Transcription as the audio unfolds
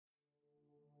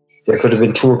there could have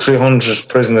been 200 or 300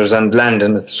 prisoners on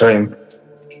landing at the time.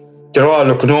 They're all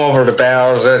looking over the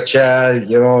bars at you,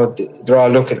 they're all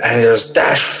looking, and there's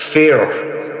that fear.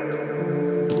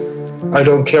 I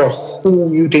don't care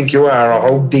who you think you are or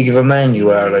how big of a man you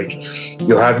are, like,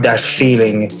 you have that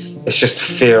feeling. It's just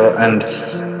fear, and,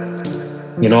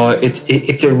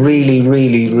 it's a really,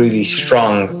 really, really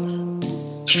strong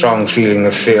feeling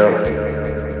of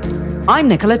fear. I'm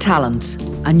Nicola Tallant,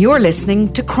 and you're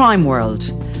listening to Crime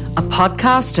World, a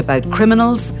podcast about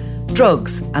criminals,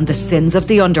 drugs and the sins of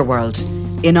the underworld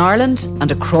in Ireland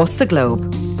and across the globe.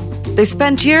 They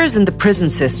spent years in the prison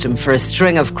system for a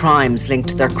string of crimes linked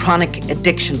to their chronic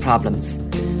addiction problems.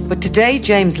 But today,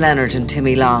 James Leonard and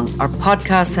Timmy Long are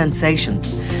podcast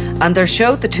sensations, and their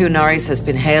show, The Two Norries, has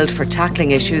been hailed for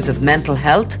tackling issues of mental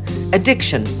health,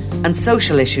 addiction and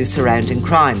social issues surrounding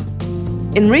crime.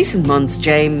 In recent months,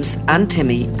 James and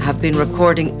Timmy have been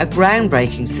recording a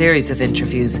groundbreaking series of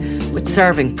interviews with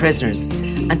serving prisoners,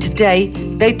 and today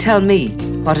they tell me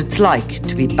what it's like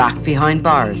to be back behind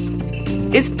bars.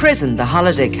 Is prison the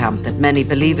holiday camp that many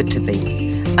believe it to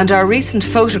be? And are recent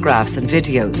photographs and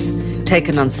videos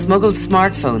taken on smuggled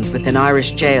smartphones within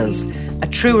Irish jails a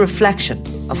true reflection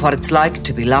of what it's like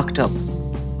to be locked up?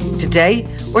 Today,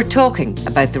 we're talking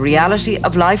about the reality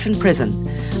of life in prison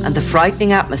and the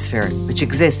frightening atmosphere which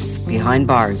exists behind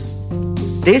bars.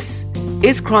 This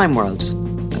is Crime World,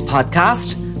 a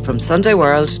podcast from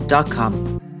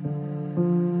SundayWorld.com.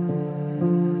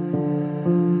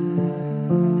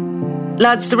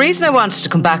 Lads, the reason I wanted to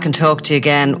come back and talk to you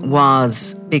again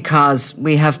was because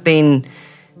we have been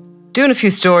doing a few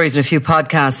stories and a few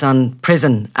podcasts on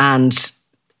prison, and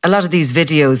a lot of these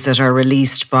videos that are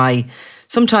released by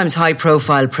sometimes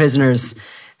high-profile prisoners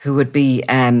who would be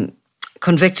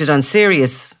convicted on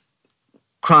serious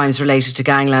crimes related to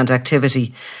gangland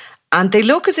activity. And they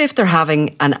look as if they're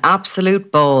having an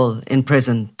absolute ball in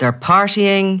prison. They're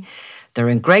partying, they're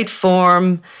in great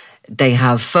form, they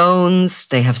have phones,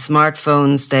 they have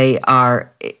smartphones,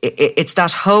 it's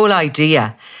that whole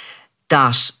idea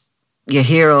that you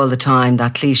hear all the time,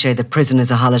 that cliche that prison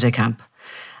is a holiday camp.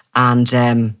 And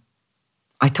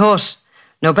I thought,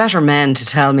 no better men to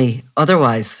tell me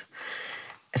otherwise.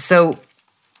 So,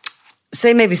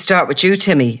 say maybe start with you,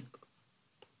 Timmy.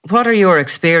 What are your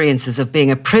experiences of being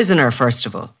a prisoner, first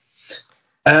of all?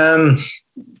 I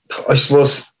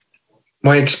suppose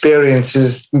my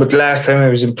experiences, but last time I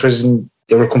was in prison,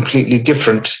 they were completely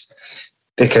different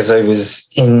because I was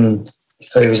in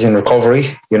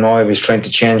recovery. I was trying to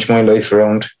change my life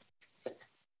around.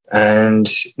 And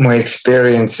my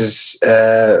experiences,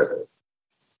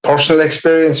 personal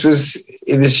experience was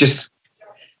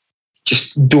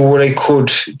just do what I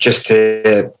could just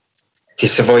to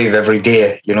survive every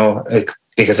day,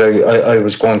 because I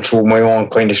was going through my own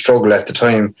kind of struggle at the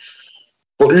time.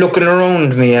 But looking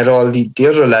around me at all the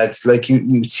other lads, like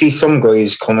you see some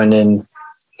guys coming in,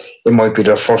 it might be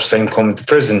their first time coming to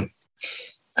prison,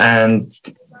 and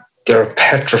they're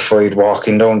petrified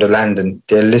walking down the landing.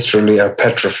 They literally are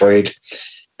petrified.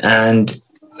 And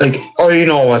like, I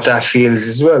know what that feels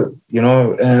as well.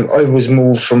 I was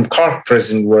moved from Cork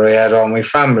prison where I had all my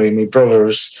family, my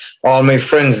brothers, all my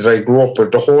friends that I grew up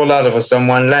with, the whole lot of us on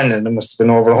one landing. There must have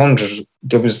been over 100.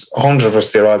 There was 100 of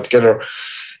us there all together.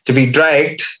 To be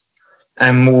dragged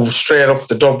and moved straight up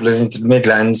to Dublin into the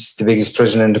Midlands, the biggest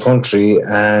prison in the country,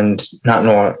 and not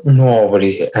know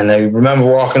nobody. And I remember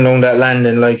walking down that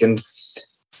landing, and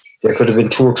there could have been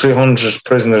 200 or 300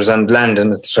 prisoners on the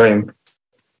landing at the time.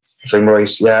 If I'm right,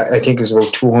 yeah, I think it was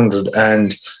about 200,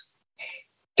 and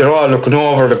they're all looking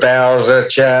over the bars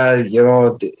at they're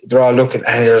all looking,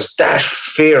 and there's that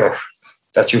fear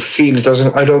that you feel.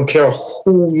 I don't care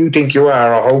who you think you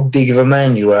are or how big of a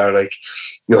man you are, like,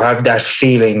 you have that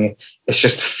feeling. It's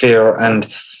just fear, and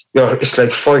it's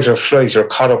like fight or flight. You're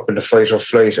caught up in the fight or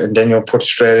flight, and then you're put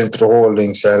straight into the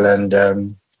holding cell, and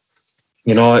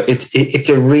it's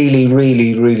a really,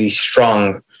 really, really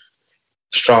strong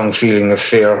feeling of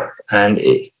fear. And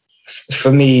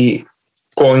for me,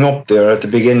 going up there at the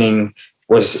beginning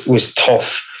was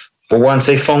tough. But once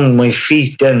I found my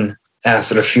feet then,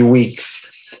 after a few weeks,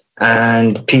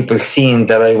 and people seeing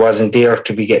that I wasn't there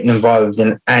to be getting involved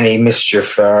in any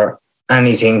mischief or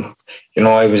anything,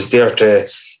 I was there to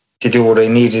do what I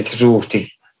needed to do to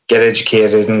get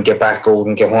educated and get back out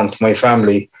and get home to my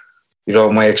family.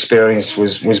 My experience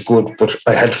was good, but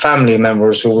I had family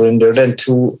members who were in there then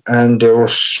too, and they were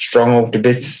strung out to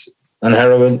bits on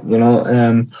heroin,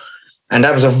 and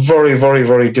that was a very, very,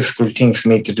 very difficult thing for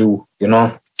me to do.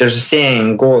 There's a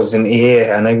saying goes in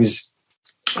AA, and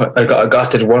I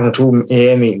got to one or two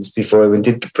AA meetings before I went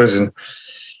into prison,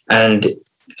 and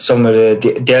some of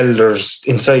the elders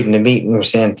inside in the meeting were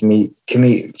saying to me,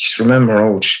 just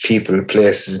remember, just people,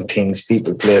 places and things.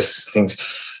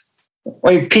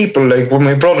 My people, like with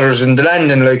my brothers in the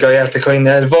landing, like I had to kind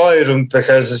of avoid them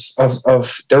because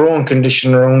of their own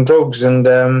condition around drugs, and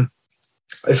I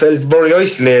felt very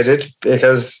isolated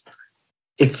because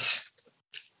it's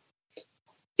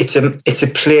a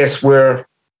place where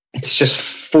it's just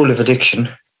full of addiction.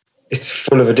 It's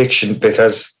full of addiction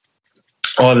because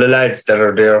all the lads that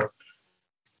are there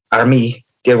are me.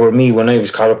 They were me when I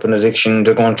was caught up in addiction.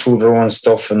 They're going through their own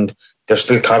stuff and they're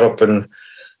still caught up in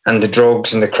the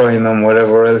drugs and the crime and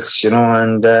whatever else,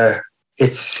 and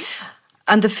it's...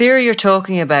 And the fear you're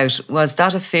talking about, was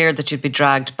that a fear that you'd be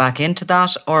dragged back into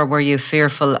that, or were you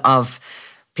fearful of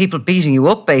people beating you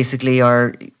up, basically,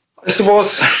 or... I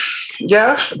suppose,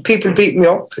 yeah, people beat me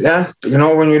up, yeah.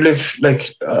 When you live,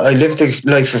 like, I lived a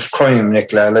life of crime,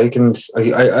 Nicola, like, and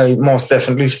I most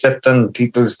definitely stepped on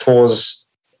people's toes,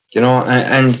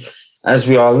 and as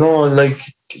we all know, like,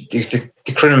 the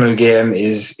criminal game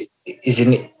is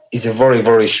a very,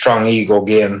 very strong ego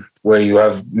game where you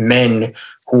have men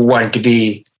who want to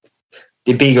be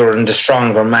the bigger and the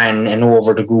stronger man and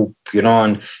over the group,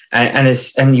 and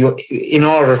you, in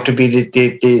order to be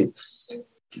the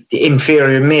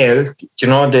inferior male,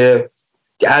 the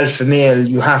alpha male,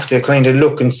 you have to kind of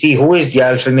look and see who is the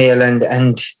alpha male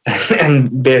and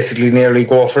basically nearly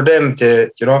go for them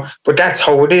but that's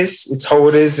how it is. It's how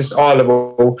it is. It's all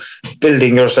about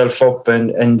building yourself up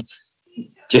and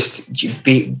just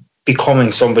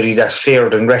becoming somebody that's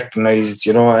feared and recognised,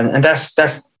 and that's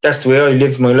the way I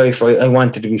lived my life. I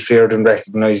wanted to be feared and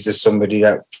recognised as somebody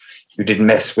that you didn't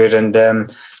mess with, and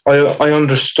I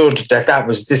understood that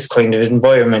was this kind of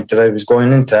environment that I was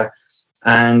going into,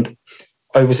 and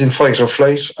I was in fight or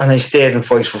flight, and I stayed in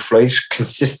fight or flight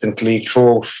consistently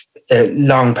throughout a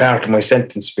long part of my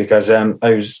sentence because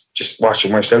I was just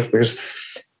watching myself, because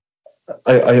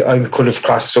I could have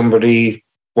crossed somebody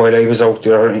while I was out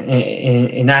there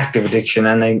in active addiction,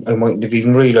 and I mightn't have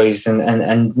even realised,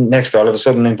 and next all of a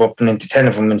sudden I'm bumping into 10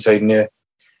 of them inside a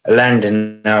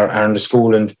landing or in the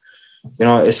school, and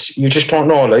you just don't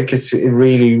know, like, it's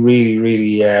really, really,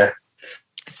 really... It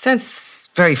sounds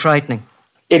very frightening.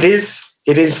 It is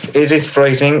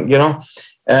frightening,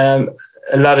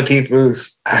 a lot of people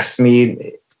ask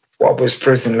me, what was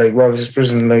prison like?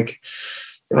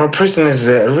 Prison is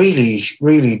a really,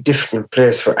 really difficult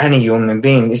place for any human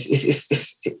being.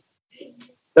 It's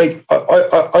like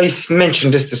I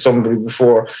mentioned this to somebody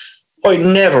before. I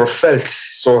never felt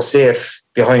so safe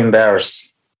behind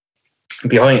bars,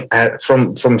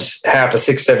 from 6,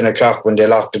 7 o'clock when they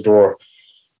locked the door.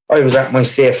 I was at my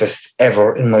safest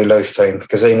ever in my lifetime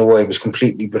because I know I was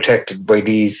completely protected by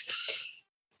these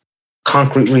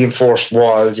concrete reinforced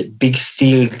walls, big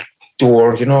steel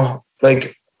door.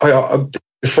 Like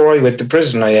before I went to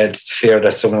prison, I had fear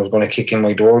that someone was going to kick in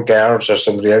my door, guards or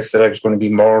somebody else, that I was going to be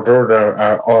murdered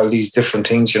or all these different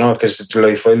things, because it's the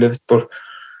life I lived. But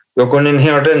you're going in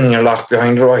here then and you're locked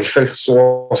behind the door. I felt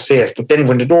so safe. But then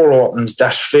when the door opens,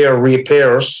 that fear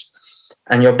reappears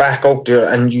and you're back out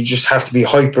there and you just have to be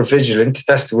hyper vigilant.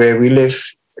 That's the way we live.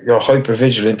 You're hyper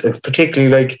vigilant. And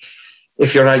particularly, like,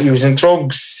 if you're not using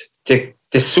drugs to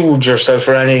soothe yourself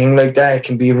or anything like that, it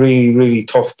can be really, really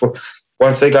tough. But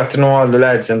once I got to know all the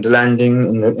lads and the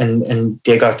landing and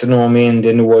they got to know me and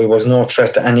they knew I was no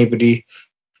threat to anybody,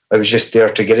 I was just there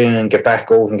to get in and get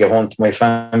back out and get home to my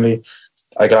family.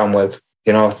 I got on well,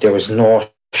 there was no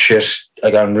shit.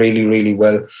 I got on really, really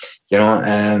well,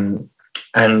 and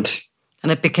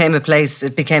it became a place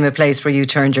where you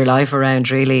turned your life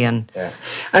around, really. And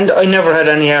I never had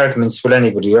any arguments with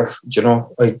anybody here,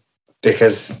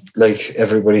 because like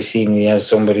everybody seen me as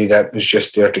somebody that was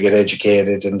just there to get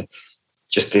educated and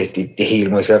just to heal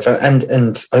myself.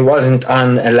 And I wasn't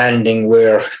on a landing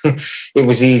where it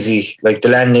was easy. Like the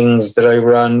landings that I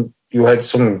were on, you had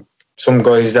some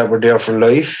guys that were there for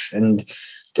life, and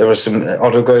there were some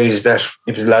other guys that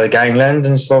it was a lot of gangland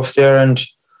and stuff there, and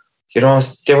they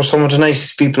were some of the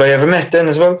nicest people I ever met then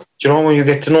as well. When you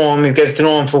get to know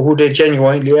them, for who they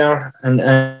genuinely are,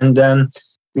 and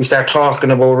you start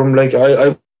talking about them. Like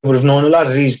I would have known a lot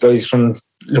of these guys from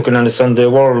looking on the Sunday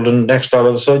World, and next all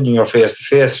of a sudden you're face to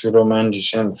face with them and you're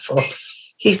saying, fuck,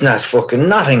 he's not fucking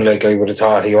nothing like I would have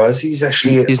thought he was.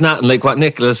 He's not like what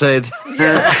Nicola said.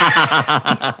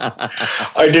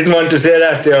 I didn't want to say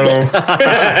that there,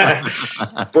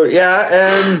 but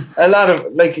yeah, a lot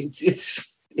of, like,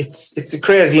 it's a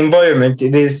crazy environment.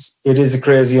 It is a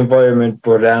crazy environment,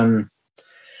 but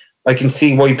I can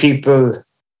see why people,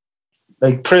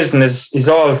 like, prison is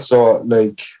also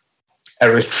like a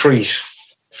retreat.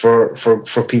 for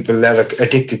people that are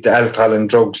addicted to alcohol and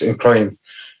drugs and crime,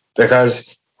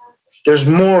 because there's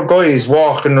more guys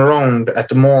walking around at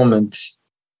the moment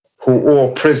who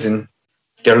owe prison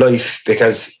their life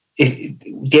because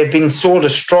they've been so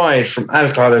destroyed from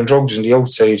alcohol and drugs on the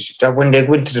outside that when they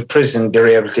go into the prison, they're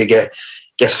able to get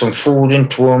some food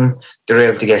into them, they're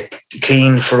able to get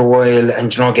clean for a while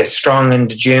and, get strong in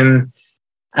the gym.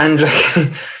 And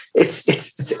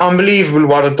it's unbelievable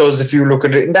what it does if you look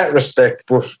at it in that respect,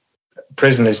 but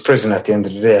prison is prison at the end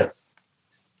of the day.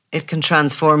 It can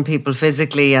transform people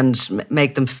physically and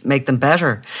make them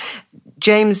better.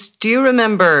 James, do you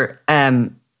remember,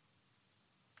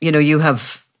 you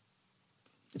have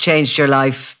changed your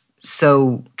life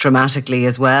so dramatically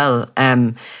as well.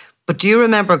 But do you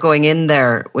remember going in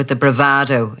there with the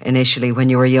bravado initially when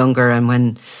you were younger and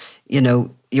when,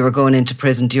 you were going into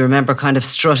prison? Do you remember kind of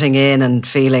strutting in and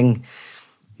feeling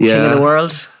king of the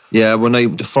world? Yeah, when I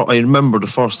remember the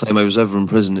first time I was ever in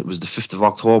prison, it was the 5th of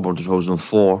October in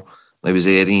 2004. I was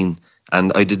 18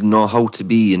 and I didn't know how to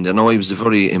be. And I know I was a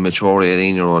very immature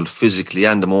 18-year-old, physically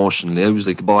and emotionally. I was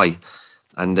like a boy.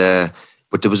 And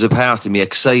but there was a part of me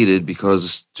excited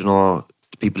because, the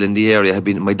people in the area had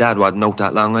been... My dad wasn't out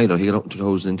that long either. He got out in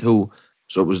 2002.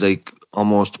 So it was like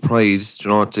almost pride,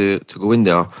 to go in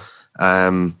there.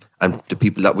 And the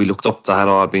people that we looked up to had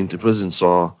all been to prison.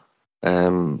 So...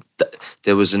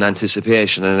 there was an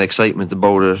anticipation and an excitement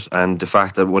about it, and the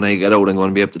fact that when I get out I'm going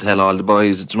to be able to tell all the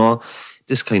boys,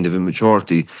 this kind of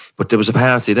immaturity. But there was a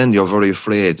party then you're very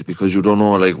afraid because you don't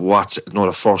know what's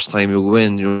the first time you go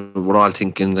in. We're all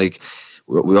thinking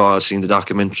we all seen the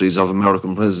documentaries of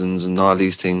American prisons and all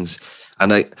these things.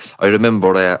 And I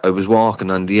remember I was walking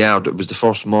on the yard. It was the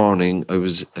first morning I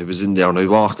was in there, and I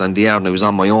walked on the yard and I was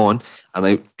on my own, and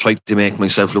I tried to make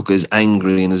myself look as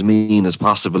angry and as mean as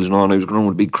possible, and I was going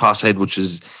with a big cross head, which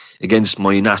is against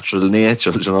my natural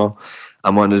nature,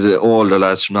 And one of the older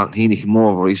lads from Knockheeny came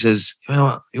over. He says,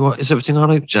 is everything all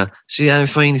right? See, I'm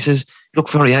fine. He says, you look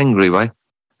very angry, right?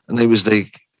 And I was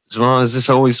like, is this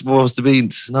how we're supposed to be?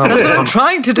 No, that's what I'm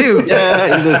trying to do.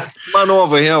 Yeah, he said, come on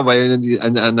over here,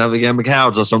 and have a game of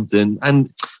cards or something.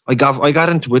 And I got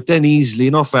into it then easily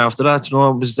enough after that. It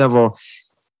was never...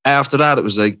 After that, it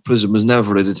was like prison was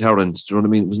never a deterrent. Do you know what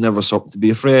I mean? It was never something to be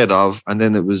afraid of. And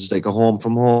then it was like a home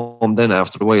from home then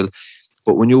after a while.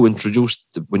 But when you opened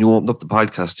up the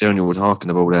podcast here and you were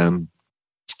talking about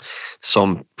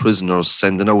some prisoners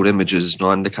sending out images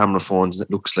on the camera phones, and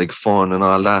it looks like fun and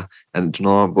all that. And,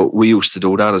 but we used to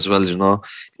do that as well,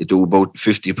 You do about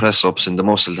 50 press-ups in the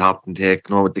muscle top and take,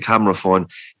 with the camera phone.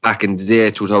 Back in the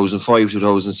day, 2005,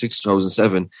 2006,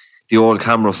 2007, the old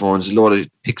camera phones, a lot of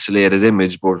pixelated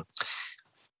image, but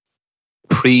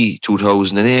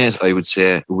pre-2008, I would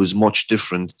say, it was much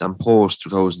different than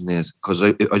post-2008. Because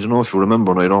I don't know if you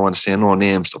remember, and I don't want to say no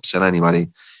names to upset anybody,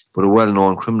 but a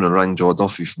well-known criminal rang Joe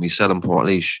Duffy for me selling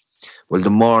Portlaoise. Well, the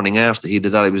morning after he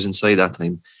did that, I was inside that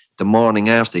time. The morning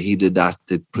after he did that,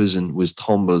 the prison was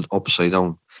tumbled upside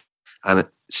down. And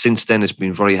since then, it's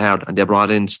been very hard. And they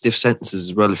brought in stiff sentences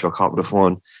as well if you're caught with a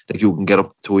phone. You can get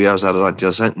up 2 years out of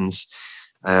your sentence.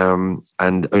 And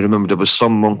I remember there was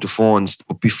some amount of phones.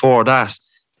 But before that,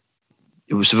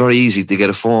 it was very easy to get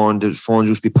a phone. The phones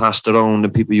used to be passed around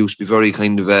and people used to be very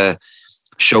kind of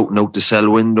shouting out the cell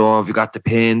window. Have you got the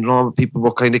pen? People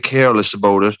were kind of careless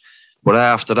about it. But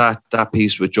after that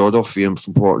piece with Joe Duffy and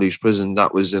from Portlaoise Prison,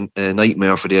 that was a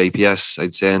nightmare for the IPS,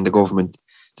 I'd say, and the government,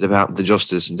 the Department of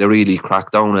Justice, and they really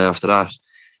cracked down after that.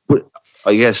 But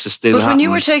I guess it still happens. But when you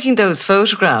were taking those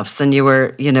photographs and you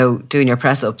were, doing your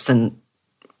press-ups and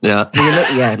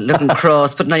looking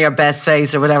cross, putting on your best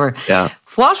face or whatever. Yeah.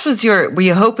 What was were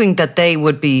you hoping that they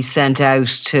would be sent out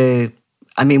to,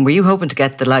 were you hoping to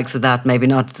get the likes of that, maybe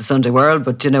not to the Sunday World,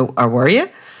 but, or were you?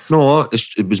 No,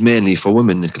 it was mainly for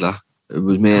women, Nicola. It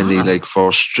was mainly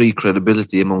for street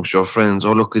credibility amongst your friends.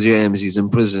 Oh, look at James, he's in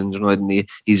prison, and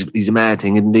he's a mad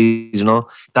thing, isn't he?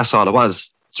 That's all it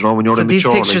was. When you're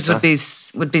immature, these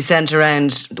pictures would be sent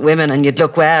around women, and you'd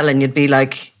look well, and you'd be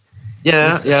like,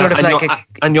 sort of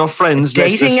and your friends,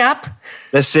 dating app.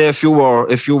 Let's say if you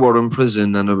were in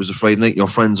prison and it was a Friday night, your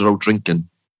friends are out drinking,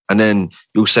 and then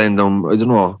you send them, I don't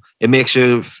know, it makes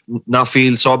you not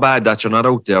feel so bad that you're not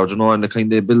out there, and it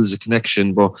kind of builds a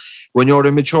connection. But when you're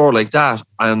immature like that,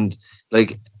 and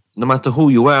no matter who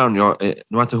you are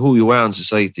in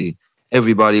society,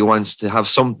 everybody wants to have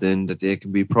something that they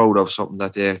can be proud of, something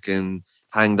that they can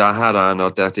hang their hat on,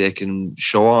 or that they can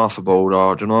show off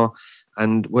about, or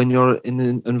And when you're in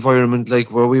an environment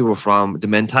like where we were from, the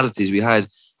mentalities we had,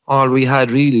 all we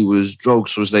had really was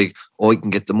drugs. It was I can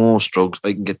get the most drugs,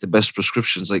 I can get the best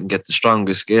prescriptions, I can get the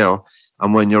strongest gear.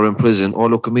 And when you're in prison, oh,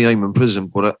 look at me, I'm in prison,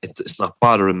 but it's not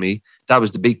bothering me. That was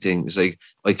the big thing. It's like,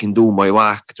 I can do my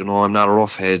whack, I'm not a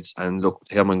roughhead, and look,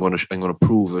 here I'm going to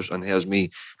prove it, and here's me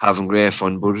having great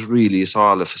fun. But it's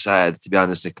all a facade, to be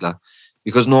honest, Nicola,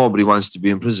 because nobody wants to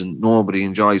be in prison. Nobody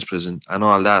enjoys prison, and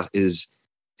all that is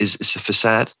a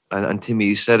facade. And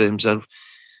Timmy said it himself,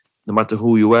 no matter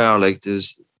who you are, like,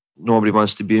 nobody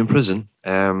wants to be in prison.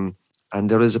 And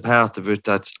there is a part of it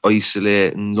that's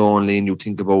isolating, lonely, and you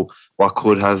think about what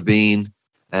could have been,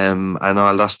 and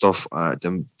all that stuff,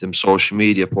 them social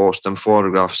media posts, them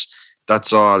photographs,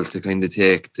 that's all to kind of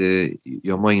take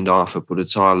your mind off it, but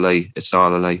it's all a lie. It's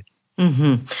all a lie.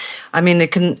 Mm-hmm. I mean,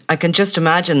 I can just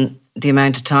imagine the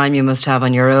amount of time you must have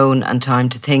on your own and time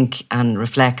to think and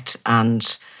reflect,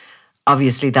 and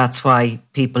obviously that's why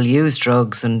people use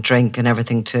drugs and drink and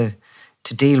everything to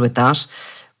deal with that.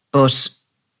 But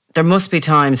there must be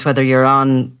times, whether you're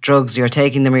on drugs, you're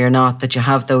taking them or you're not, that you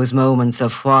have those moments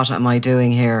of, what am I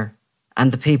doing here?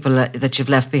 And the people that you've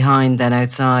left behind then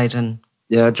outside. And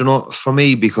yeah, for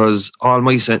me, because all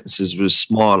my sentences was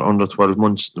small, under 12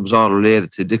 months, it was all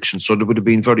related to addiction, so they would have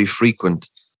been very frequent.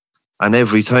 And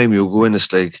every time you go in,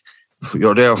 it's like,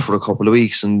 you're there for a couple of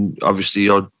weeks, and obviously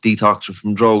you're detoxing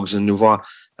from drugs, and you're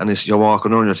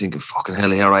walking around, you're thinking, fucking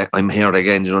hell, here I'm here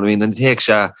again, you know what I mean? And it takes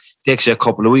you a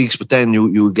couple of weeks, but then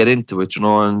you get into it,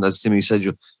 and as Timmy said,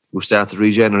 you start to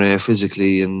regenerate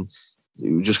physically, and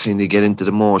you just kind of get into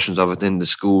the motions of it, in the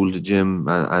school, the gym,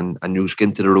 and you just get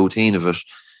into the routine of it.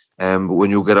 But when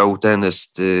you get out, then it's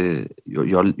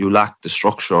you lack the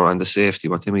structure and the safety,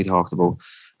 what Timmy talked about.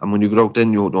 And when you get out,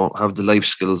 then you don't have the life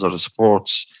skills or the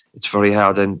supports. It's very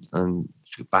hard and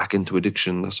get back into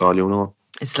addiction. That's all you know.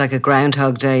 It's like a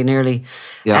Groundhog Day, nearly.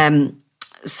 Yeah.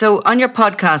 So on your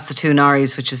podcast, The Two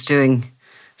Norries, which is doing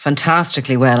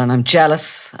fantastically well, and I'm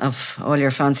jealous of all your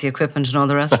fancy equipment and all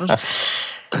the rest of it.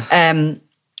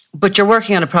 But you're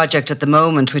working on a project at the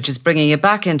moment which is bringing you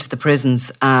back into the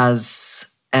prisons as,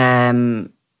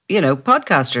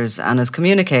 podcasters and as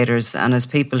communicators and as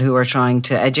people who are trying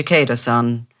to educate us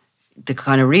on the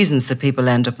kind of reasons that people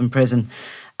end up in prison.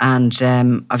 And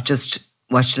I've just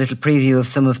watched a little preview of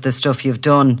some of the stuff you've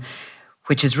done,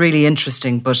 which is really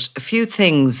interesting. But a few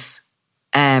things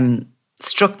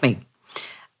struck me.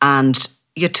 And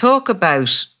you talk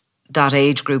about that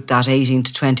age group, that 18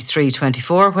 to 23,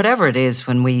 24, whatever it is,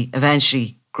 when we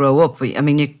eventually grow up. I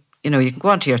mean, you can go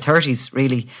on to your 30s,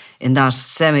 really, in that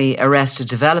semi-arrested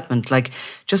development. Like,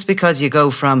 just because you go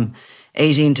from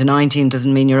 18 to 19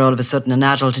 doesn't mean you're all of a sudden an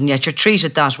adult, and yet you're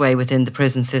treated that way within the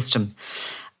prison system.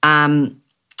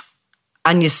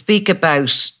 And you speak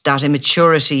about that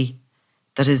immaturity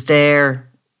that is there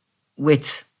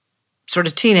with sort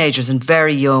of teenagers and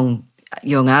very young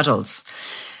adults.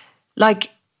 Like,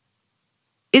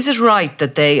 is it right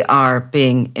that they are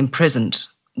being imprisoned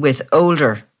with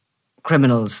older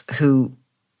criminals who,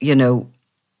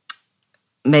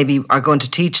 maybe are going to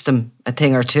teach them a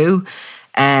thing or two,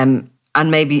 and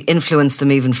maybe influence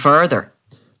them even further?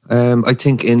 I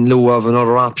think in lieu of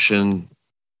another option,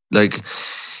 like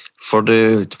for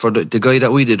the guy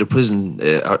that we did a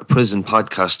prison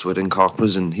podcast with in Cork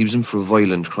Prison, he was in for a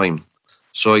violent crime.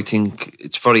 So I think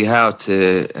it's very hard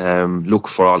to look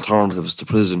for alternatives to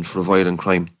prison for a violent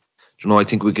crime. I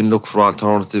think we can look for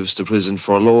alternatives to prison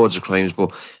for loads of crimes,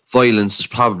 but violence is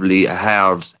probably a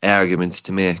hard argument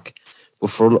to make. But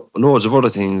for loads of other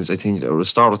things, I think a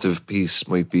restorative piece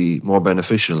might be more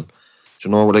beneficial.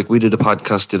 Like we did a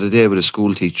podcast the other day with a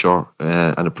school teacher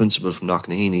and a principal from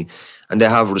Knocknaheeny, and they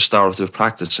have restorative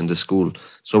practice in the school.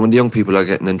 So when the young people are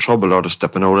getting in trouble or they're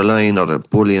stepping out of line or they're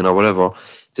bullying or whatever,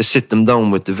 they sit them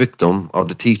down with the victim or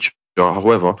the teacher or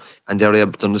whoever, and they're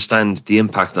able to understand the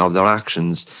impact of their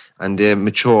actions, and they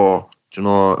mature,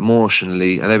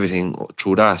 emotionally and everything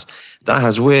through that. That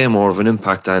has way more of an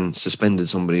impact than suspending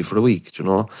somebody for a week,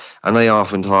 And I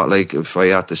often thought, like, if I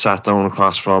had to sat down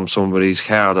across from somebody's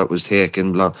car that was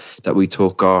taken, that we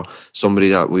took, or somebody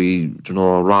that we,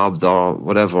 robbed or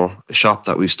whatever, a shop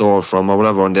that we stole from or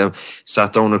whatever, and they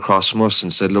sat down across from us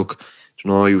and said, look,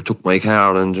 you took my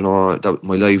car and, that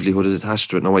my livelihood is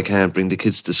attached to it. Now I can't bring the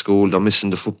kids to school. They're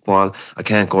missing the football. I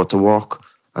can't go to work.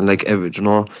 And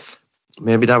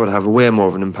maybe that would have a way more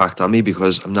of an impact on me,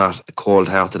 because I'm not a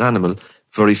cold-hearted animal.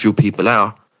 Very few people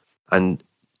are. And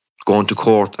going to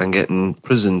court and getting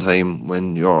prison time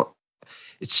when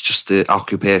it's just the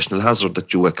occupational hazard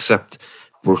that you accept.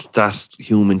 But that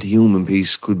human-to-human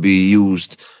piece could be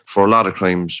used for a lot of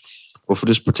crimes. But for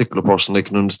this particular person, I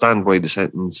can understand why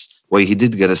he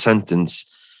did get a sentence,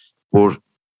 but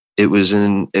it was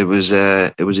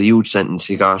a huge sentence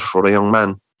he got for a young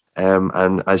man.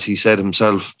 And as he said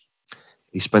himself,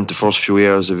 he spent the first few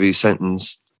years of his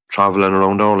sentence travelling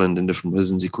around Ireland in different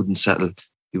prisons. He couldn't settle.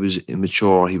 He was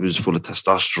immature. He was full of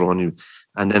testosterone.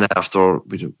 And then after,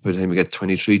 by the time we get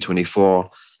 23, 24,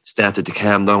 started to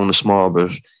calm down a small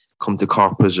bit, come to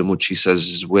Cork Prison, which he says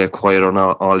is way quieter than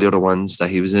all the other ones that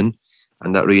he was in.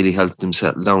 And that really helped him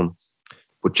settle down.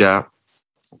 But yeah,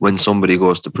 when somebody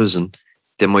goes to prison,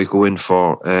 they might go in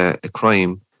for a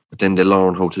crime, but then they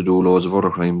learn how to do loads of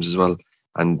other crimes as well.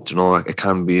 And, it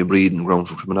can be a breeding ground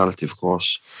for criminality, of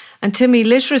course. And Timmy,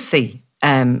 literacy,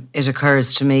 it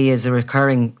occurs to me as a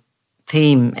recurring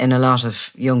theme in a lot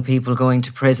of young people going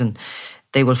to prison.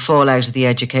 They will fall out of the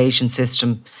education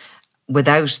system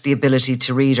without the ability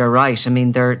to read or write. I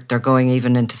mean, they're going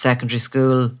even into secondary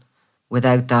school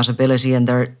without that ability, and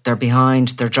they're behind,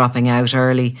 they're dropping out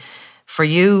early. For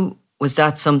you, was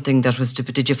that something that was,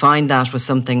 did you find that was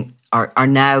something, or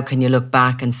now can you look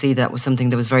back and see that was something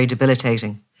that was very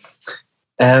debilitating?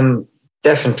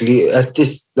 Definitely. At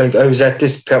this, I was at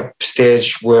this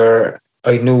stage where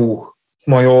I knew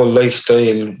my whole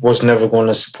lifestyle was never going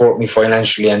to support me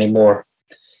financially anymore,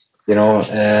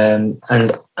 and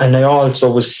I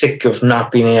also was sick of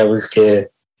not being able to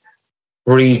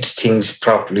read things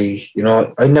properly.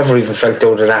 I never even filled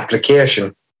out an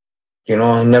application.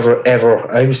 I never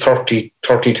ever, I was 30,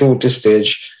 32 at this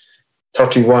stage,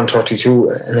 31, 32,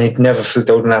 and I'd never filled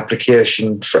out an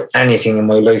application for anything in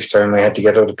my lifetime. I had to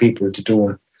get other people to do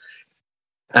them.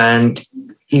 And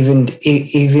even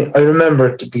I remember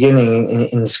at the beginning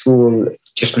in school,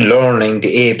 just learning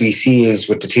the ABCs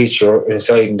with the teacher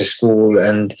inside in the school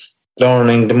and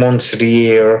learning the months of the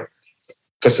year,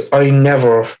 because I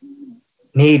never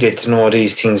needed to know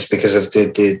these things because of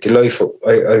the life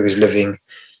I was living,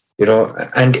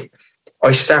 and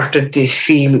I started to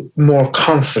feel more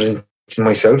confident in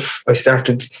myself. I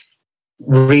started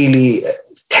really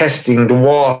testing the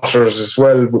waters as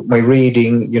well with my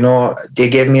reading. They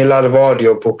gave me a lot of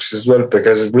audio books as well,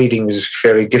 because reading was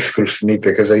very difficult for me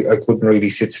because I couldn't really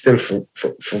sit still for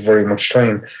very much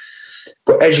time.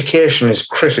 But education is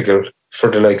critical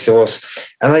for the likes of us.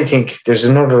 And I think there's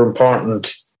another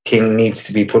important thing needs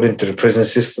to be put into the prison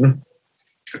system,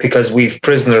 because we've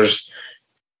prisoners,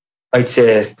 I'd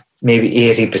say maybe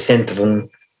 80% of them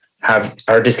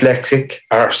are dyslexic,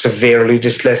 are severely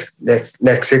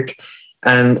dyslexic.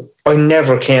 And I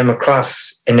never came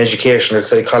across an educational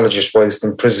psychologist whilst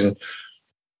in prison.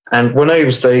 And when I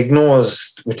was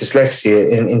diagnosed with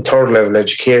dyslexia in third level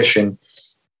education,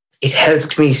 it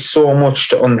helped me so much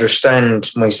to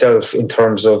understand myself in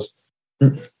terms of,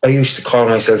 I used to call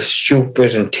myself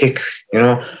stupid and thick,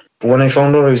 But when I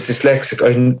found out I was dyslexic,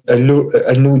 I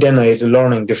knew then I had a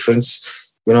learning difference,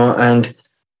 and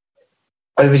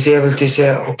I was able to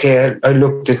say, okay, I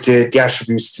looked at the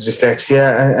attributes to dyslexia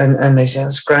and I said,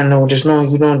 it's grand, no,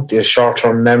 there's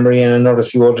short-term memory and another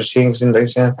few other things. And I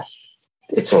said,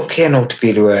 it's okay now to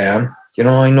be the way I am.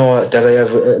 I know that I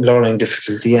have a learning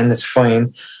difficulty and it's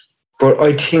fine. But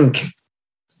I think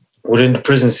within the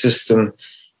prison system,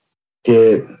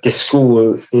 the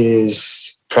school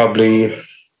is probably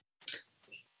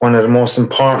one of the most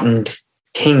important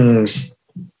things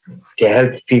to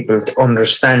help people to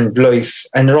understand life.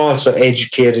 And it also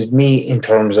educated me in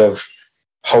terms of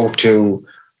how to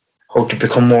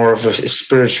become more of a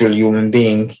spiritual human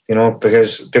being,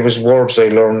 because there was words I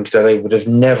learned that I would have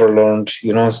never learned,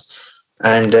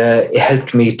 and it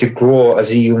helped me to grow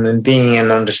as a human being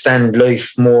and understand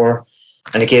life more.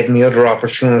 And it gave me other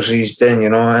opportunities then,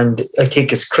 and I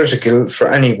think it's critical for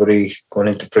anybody going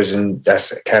into prison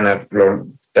that cannot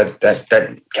learn,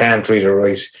 that can't read or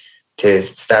write, to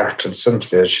start at some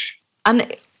stage.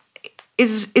 And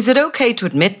is it okay to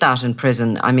admit that in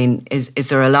prison? I mean, is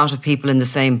there a lot of people in the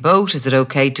same boat? Is it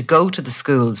okay to go to the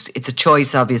schools? It's a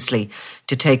choice, obviously,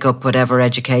 to take up whatever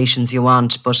educations you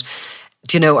want. But,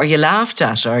 are you laughed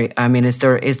at? Or, I mean, is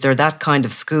there that kind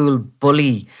of schoolyard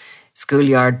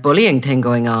bullying thing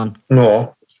going on?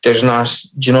 No, there's not.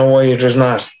 Do you know why there's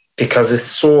not? Because it's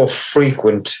so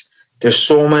frequent. There's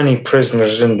so many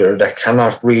prisoners in there that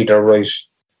cannot read or write,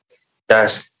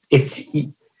 that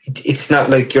it's not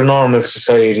like your normal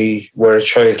society where a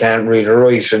child can't read or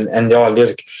write and all the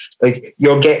other, like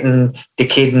you're getting the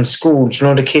kid in school,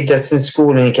 the kid that's in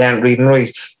school and he can't read and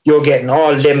write, you're getting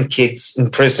all them kids in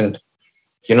prison.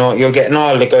 You're getting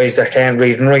all the guys that can't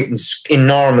read and write in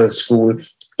normal school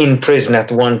in prison at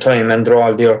the one time, and they're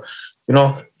all there.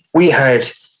 We had,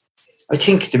 I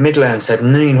think the Midlands had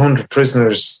 900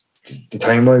 prisoners the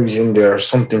time I was in there,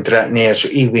 something to that nature.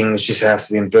 E-wing was just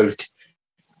after being built.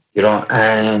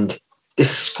 And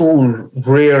this school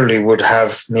rarely would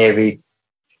have maybe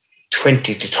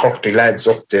 20 to 30 lads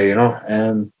up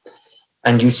there,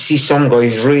 And you'd see some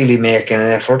guys really making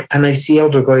an effort, and I see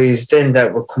other guys then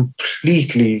that were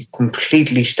completely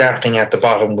starting at the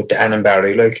bottom with the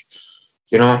Annenberry, like,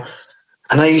 you know.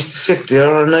 And I used to sit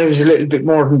there, and I was a little bit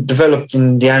more developed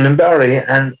in the Annenberry,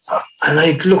 and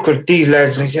I'd look at these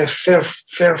lads and I'd say,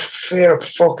 fair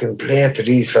fucking play to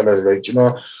these fellas, like, you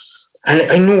know.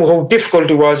 And I knew how difficult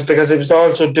it was, because it was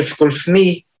also difficult for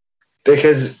me,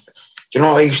 because, you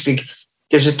know,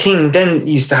 there's a thing then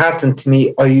used to happen to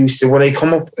me. When I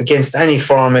come up against any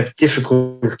form of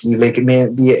difficulty, like it may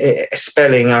be a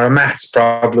spelling or a maths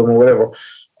problem or whatever,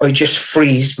 I just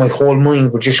freeze. My whole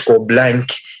mind would just go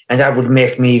blank, and that would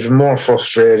make me even more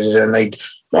frustrated. And I'd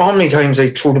know how many times I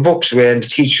threw the books away, and the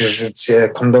teachers would say,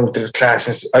 come down to the class,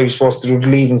 and I was supposed to do the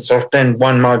Leaving Cert then,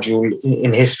 one module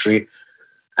in history.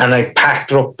 And I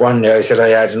packed it up one day. I said I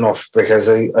had enough, because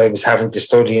I was having to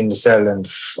study in the cell, and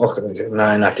I said, no,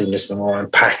 I'm not doing this no more.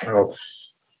 I'm packing it up.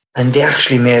 And they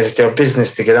actually made it their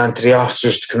business to get onto the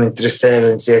officers to come into the cell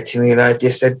and say to me, like, they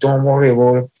said, don't worry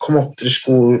about it, come up to the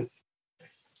school,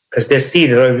 because they see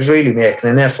that I was really making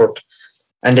an effort,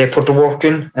 and they put the work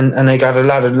in, and I got a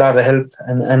lot of help.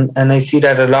 And I see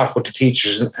that a lot with the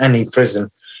teachers in any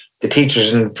prison. The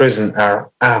teachers in the prison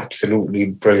are absolutely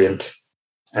brilliant.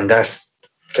 And that's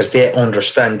because they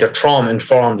understand, they're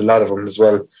trauma-informed, a lot of them as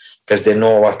well, because they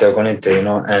know what they're going into, you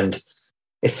know, and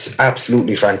it's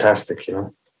absolutely fantastic, you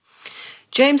know.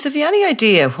 James, have you any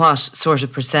idea what sort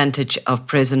of percentage of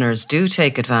prisoners do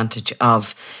take advantage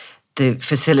of the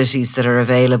facilities that are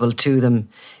available to them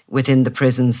within the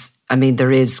prisons? I mean,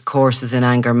 there is courses in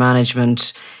anger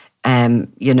management,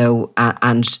 you know,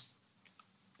 and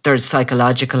there's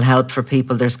psychological help for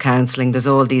people, there's counselling, there's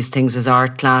all these things, there's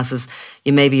art classes.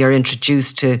 You maybe are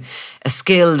introduced to a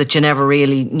skill that you never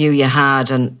really knew you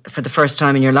had, and for the first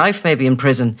time in your life, maybe in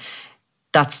prison,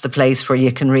 that's the place where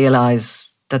you can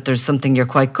realise that there's something you're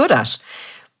quite good at.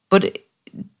 But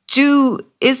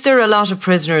is there a lot of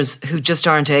prisoners who just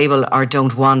aren't able or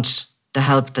don't want the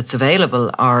help that's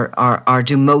available, or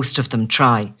do most of them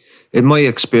try? In my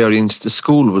experience, the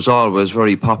school was always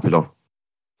very popular.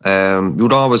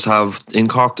 You'd always have, in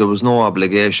Cork, there was no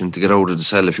obligation to get out of the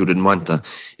cell if you didn't want to.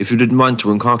 If you didn't want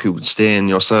to in Cork, you could stay in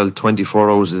your cell 24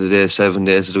 hours a day, 7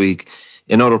 days a week.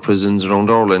 In other prisons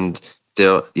around Ireland,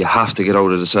 you have to get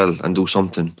out of the cell and do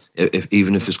something,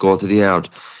 even if it's go to the yard.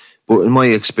 But in my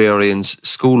experience,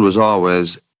 school was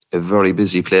always a very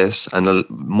busy place, and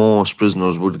most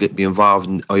prisoners would be involved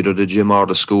in either the gym or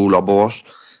the school or both.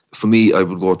 For me, I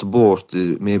would go to both,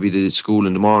 maybe the school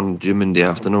in the morning, gym in the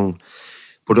afternoon.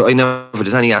 But I never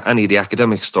did any of the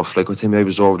academic stuff. Like with him, I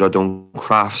was over there doing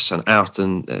crafts and art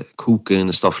and cooking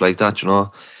and stuff like that, you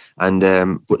know. And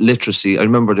but literacy, I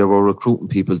remember they were recruiting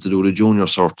people to do the junior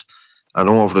cert. And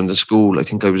over in the school, I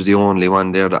think I was the only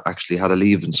one there that actually had a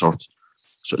Leaving Cert.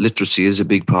 So literacy is a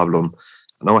big problem.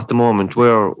 Now at the moment,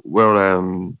 we're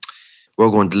going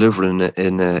to deliver an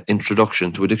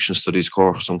introduction to addiction studies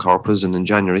course on Cork Prison in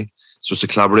January. So it's a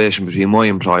collaboration between my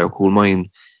employer, Coolmine,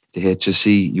 the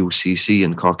HSC, UCC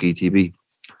and Cork ETB.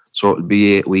 So it'll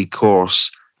be an 8-week course.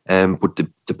 But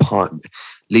the point,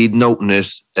 leading out in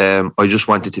it, I just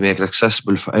wanted to make it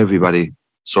accessible for everybody.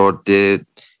 So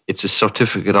it's a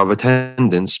certificate of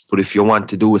attendance, but if you want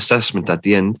to do assessment at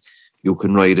the end, you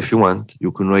can write if you want.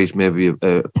 You can write maybe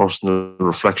a personal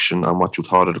reflection on what you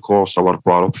thought of the course or what it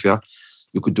brought up for you.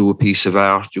 You could do a piece of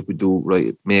art. You could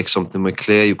make something with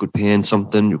clay. You could paint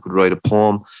something. You could write a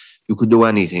poem. You could do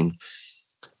anything,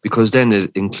 because then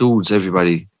it includes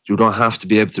everybody. You don't have to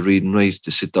be able to read and write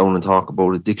to sit down and talk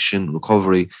about addiction,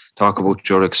 recovery, talk about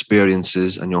your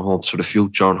experiences and your hopes for the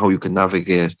future and how you can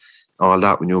navigate all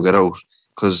that when you get out.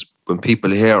 Because when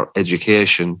people hear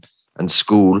education and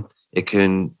school, it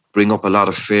can bring up a lot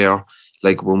of fear.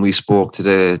 Like when we spoke to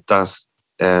that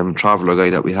traveller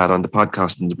guy that we had on the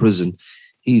podcast in the prison,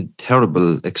 he had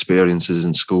terrible experiences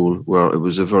in school where it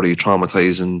was a very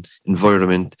traumatizing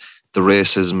environment. The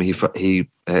racism he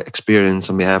experienced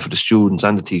on behalf of the students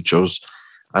and the teachers.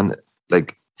 And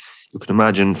like, you can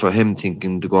imagine for him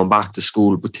thinking to going back to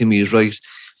school, but Timmy is right.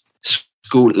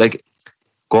 School, like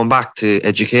going back to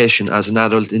education as an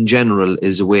adult in general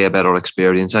is a way better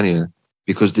experience anyway,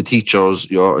 because the teachers,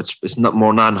 it's not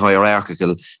more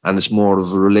non-hierarchical and it's more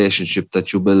of a relationship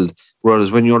that you build.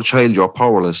 Whereas when you're a child, you're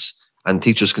powerless and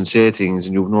teachers can say things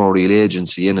and you've no real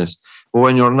agency in it. But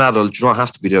when you're an adult, you don't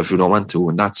have to be there if you don't want to,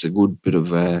 and that's a good bit of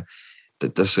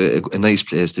that's a nice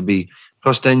place to be.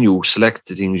 Plus, then you select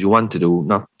the things you want to do,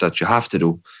 not that you have to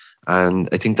do, and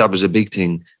I think that was a big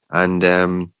thing.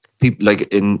 And people like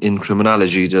in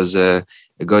criminology, there's a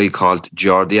guy called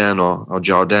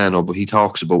Giordano, but he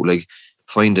talks about like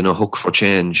finding a hook for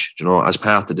change, as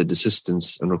part of the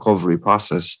desistance and recovery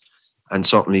process. And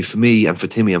certainly for me and for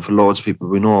Timmy and for loads of people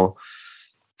we know,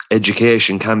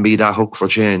 education can be that hook for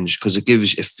change, because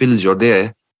it fills your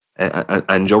day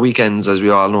and your weekends, as we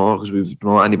all know, because we've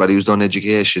know anybody who's done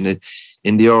education.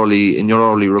 In your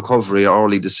early recovery, or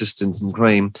early desistance from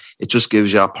crime, it just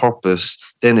gives you a purpose.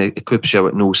 Then it equips you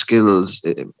with new skills,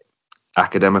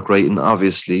 academic writing,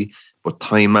 obviously, but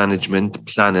time management,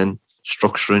 planning,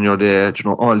 structuring your day.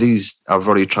 All these are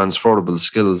very transferable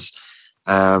skills.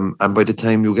 And by the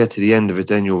time you get to the end of it,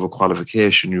 then you have a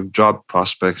qualification, you have job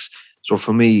prospects. So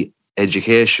for me,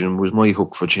 education was my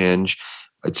hook for change.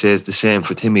 I'd say it's the same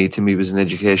for Timmy. Timmy was in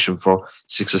education for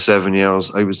 6 or 7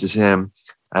 years. I was the same.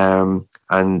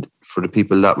 And for the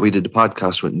people that we did the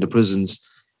podcast with in the prisons,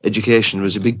 education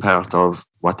was a big part of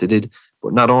what they did.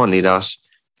 But not only that,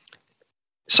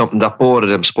 something that both of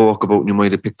them spoke about, and you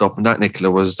might have picked up on that,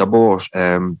 Nicola, was they're both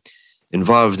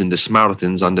involved in the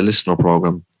Samaritans on the listener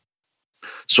program.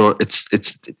 So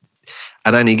it's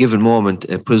at any given moment,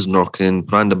 a prisoner can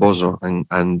put on the buzzer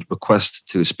and request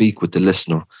to speak with the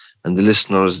listener. And the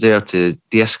listener is there to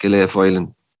de-escalate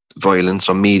violence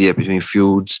or mediate between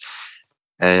feuds.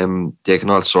 They can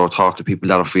also talk to people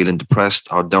that are feeling depressed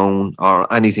or down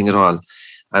or anything at all.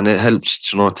 And it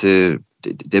helps,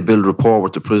 they build rapport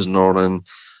with the prisoner. And,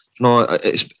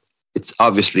 it's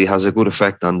obviously has a good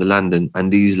effect on the landing.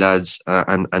 And these lads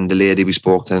and the lady we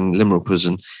spoke to in Limerick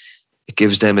prison, it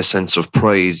gives them a sense of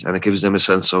pride, and it gives them a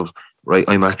sense of, right,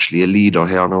 I'm actually a leader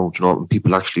here now, and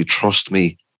people actually trust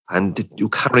me. And you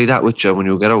carry that with you when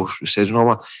you get out. You say, you know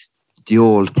what, the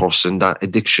old person, that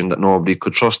addiction that nobody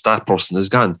could trust, that person is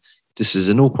gone. This is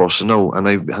a new person now. And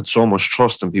I had so much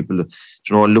trust in people,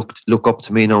 look up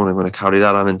to me now, and I'm going to carry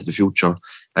that on into the future.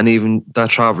 And even that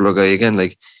traveller guy, again,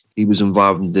 like, he was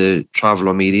involved in the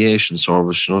traveller mediation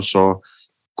service, so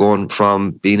going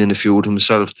from being in a feud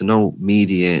himself to now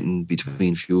mediating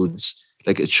between feuds,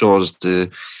 like, it shows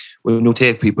when you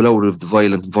take people out of the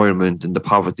violent environment and the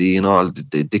poverty and all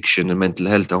the addiction and mental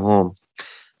health at home,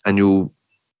 and you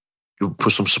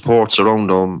put some supports around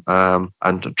them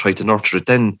and try to nurture it,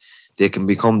 then they can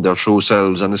become their true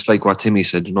selves. And it's like what Timmy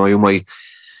said, you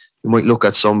might look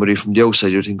at somebody from the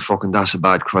outside, you think, fucking, that's a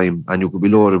bad crime, and you could be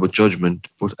loaded with judgment.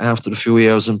 But after a few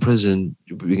years in prison,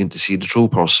 you begin to see the true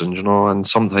person, and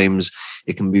sometimes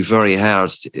it can be very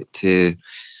hard to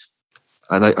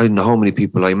and I don't know how many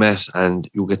people I met, and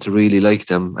you get to really like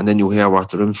them, and then you hear what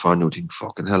they're in for, and you think,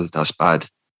 fucking hell, that's bad.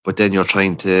 But then you're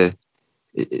trying to,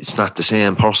 it's not the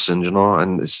same person,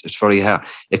 and it's very hard.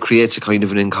 It creates a kind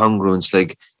of an incongruence,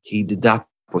 like, he did that,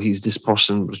 but he's this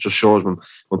person. But it just shows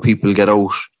when people get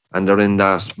out and they're in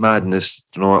that madness,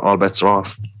 all bets are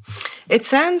off. It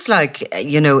sounds like,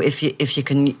 if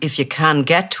you can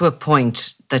get to a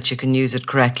point that you can use it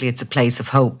correctly, it's a place of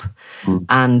hope.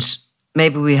 And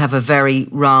maybe we have a very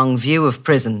wrong view of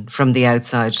prison from the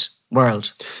outside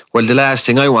world. Well, the last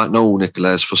thing I want now,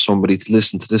 Nicola, is for somebody to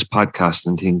listen to this podcast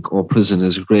and think, oh, prison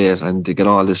is great, and they get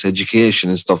all this education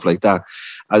and stuff like that.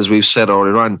 As we've said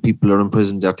earlier on, people are in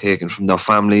prison, they're taken from their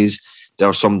families,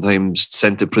 they're sometimes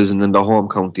sent to prison in their home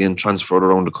county and transferred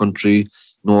around the country,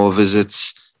 no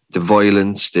visits, the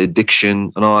violence, the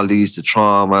addiction, and all these, the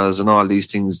traumas and all these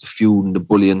things, the feud and the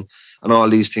bullying, and all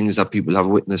these things that people have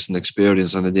witnessed and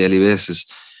experienced on a daily basis.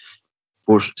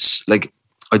 But, like,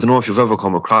 I don't know if you've ever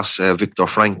come across Viktor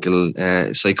Frankl,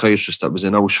 a psychiatrist that was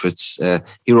in Auschwitz.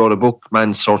 He wrote a book,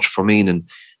 Man's Search for Meaning.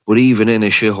 But even in a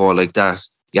shithole like that,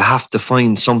 you have to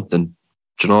find something,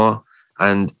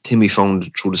 And Timmy found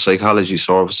it through the psychology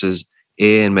services,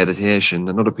 in meditation,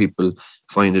 and other people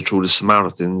find it through the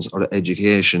Samaritans or the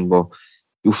education. But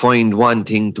you find one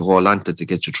thing to hold on to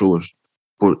get you through it.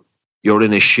 But you're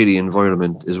in a shitty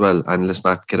environment as well, and let's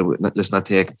not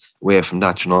take away from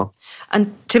that,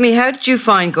 And Timmy, how did you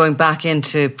find going back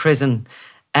into prison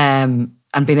and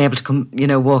being able to come,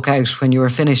 walk out when you were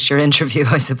finished your interview?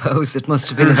 I suppose it must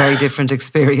have been a very different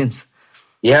experience.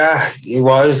 Yeah, it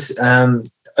was.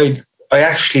 I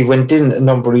actually went in a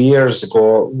number of years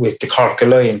ago with the Cork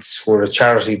Alliance, who are a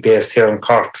charity based here in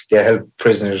Cork. They help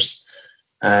prisoners,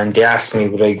 and they asked me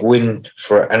would I go in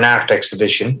for an art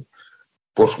exhibition.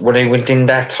 But when I went in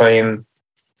that time,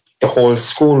 the whole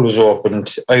school was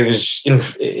opened. I was in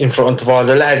front of all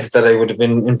the lads that I would have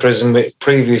been in prison with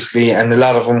previously, and a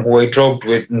lot of them who I drugged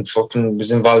with and fucking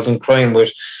was involved in crime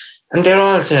with. And they're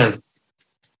all saying,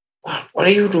 what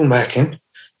are you doing back in?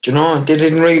 They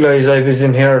didn't realise I was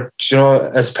in here,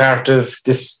 as part of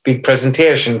this big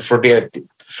presentation for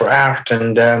art.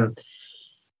 And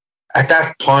at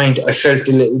that point, I felt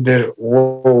a little bit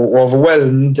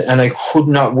overwhelmed, and I could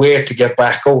not wait to get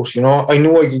back out. You know, I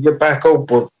knew I could get back out,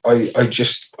 but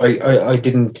I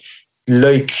didn't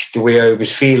like the way I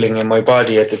was feeling in my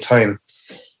body at the time.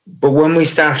 But when we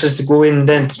started to go in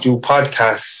then to do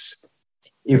podcasts,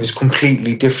 it was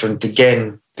completely different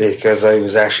again, because I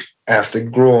was actually after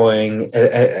growing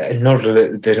another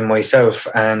little bit in myself,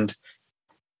 and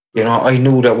you know, I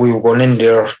knew that we were going in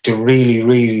there to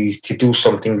really to do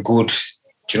something good,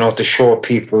 you know, to show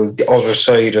people the other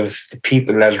side of the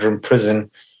people that are in prison.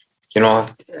 You know,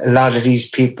 a lot of these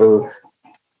people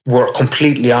were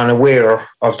completely unaware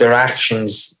of their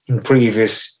actions in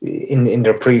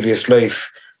their previous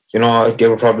life. You know, they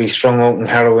were probably strung out in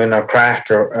heroin or crack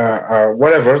or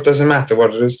whatever. It doesn't matter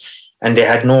what it is. And they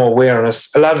had no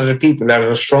awareness. A lot of the people that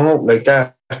are strung out like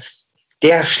that,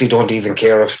 they actually don't even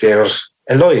care if they're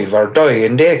alive or die,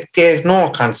 and they have no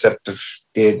concept of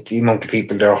the amount of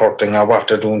people they're hurting or what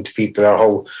they're doing to people,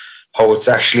 or how it's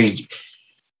actually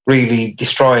really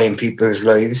destroying people's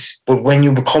lives. But when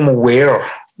you become aware,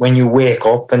 when you wake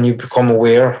up and you become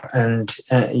aware, and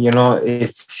you know,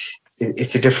 it's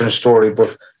a different story.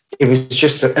 But it was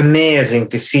just amazing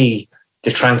to see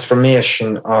the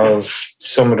transformation of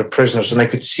some of the prisoners, and I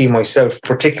could see myself,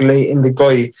 particularly in the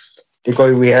guy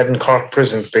we had in Cork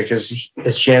prison, because,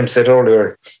 as James said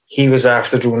earlier, he was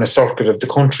after doing a circuit of the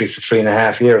country for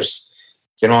 3.5 years.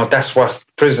 You know, that's what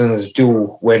prisons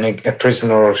do when a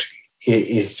prisoner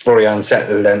is very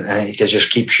unsettled, and they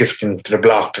just keep shifting to the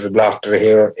block, to the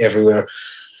here, everywhere.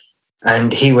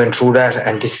 And he went through that,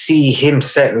 and to see him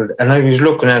settled, and I was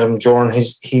looking at him during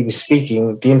he was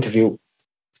speaking, the interview,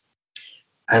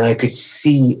 and I could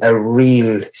see a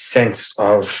real sense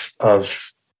of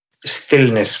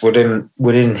stillness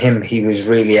within him. He was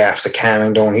really after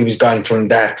calming down. He was gone from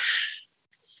that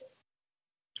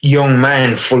young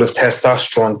man full of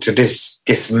testosterone to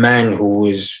this man who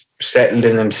was settled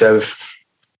in himself,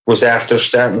 was after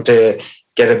starting to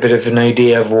get a bit of an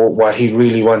idea of what he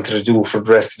really wanted to do for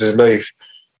the rest of his life.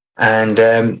 And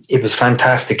it was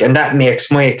fantastic. And that makes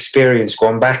my experience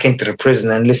going back into the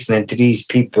prison and listening to these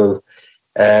people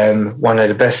one of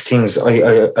the best things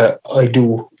I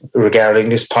do regarding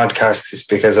this podcast, is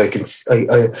because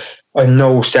I'm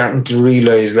now starting to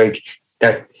realize, like,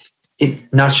 that it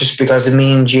not just because of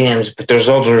me and James, but there's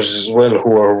others as well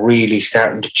who are really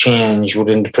starting to change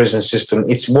within the prison system.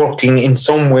 It's working in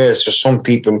some ways for some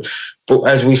people, but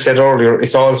as we said earlier,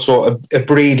 it's also a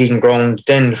breeding ground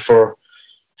then for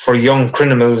young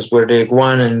criminals, where they go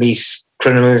on and meet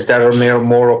criminals that are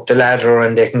more up the ladder,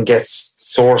 and they can get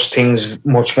source things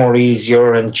much more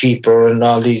easier and cheaper and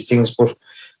all these things. But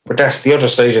that's the other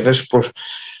side of it. But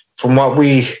from what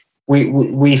we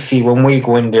see when we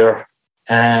go in there,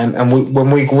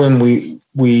 when we go in,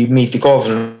 we meet the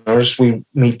governors, we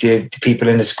meet the people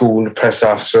in the school, the press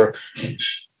officer,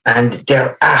 and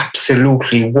they're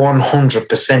absolutely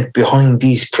 100% behind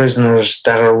these prisoners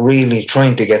that are really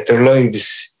trying to get their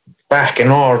lives back in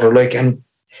order. Like, and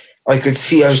I could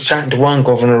see, I was chatting to one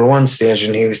governor at one stage,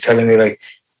 and he was telling me, like,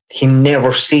 he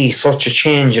never sees such a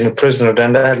change in a prisoner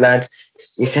than that lad.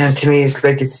 He said to me, it's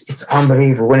like, it's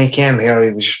unbelievable. When he came here,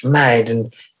 he was just mad,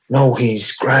 and no,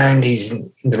 he's grand, he's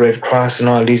in the Red Cross and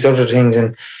all these other things,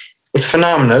 and it's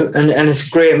phenomenal. And it's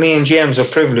great. Me and James are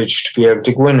privileged to be able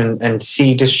to go in and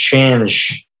see this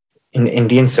change in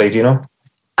the inside, you know.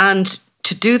 And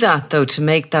to do that, though, to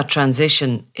make that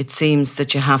transition, it seems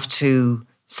that you have to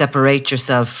separate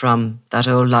yourself from that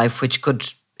old life, which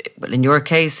could, well, in your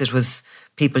case, it was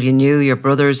people you knew, your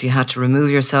brothers, you had to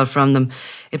remove yourself from them.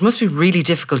 It must be really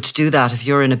difficult to do that if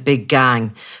you're in a big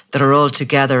gang that are all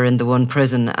together in the one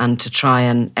prison, and to try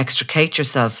and extricate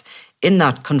yourself in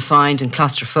that confined and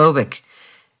claustrophobic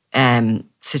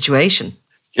situation.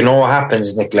 You know what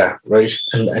happens, Nicola, right?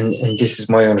 And this is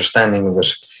my understanding of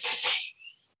it.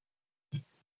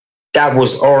 That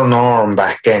was our norm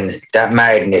back then. That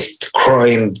madness,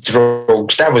 crime,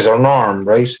 drugs, that was our norm,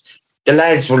 right? The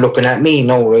lads were looking at me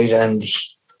now, right? And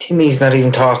Timmy's not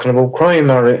even talking about crime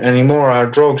anymore, or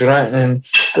drugs, right? And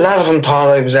a lot of them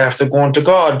thought I was after going to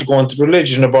God, going to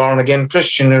religion, a born again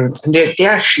Christian, and they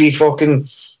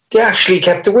actually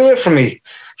kept away from me.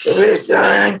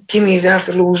 Timmy's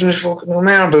after losing his fucking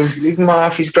marbles, leave him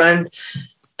off, he's grand.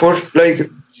 But like,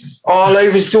 all I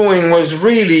was doing was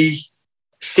really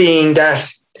seeing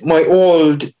that my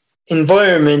old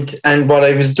environment and what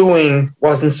I was doing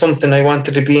wasn't something I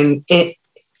wanted to be in.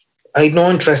 I had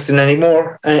no interest in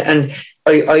anymore, and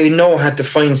I now had to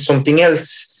find something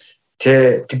else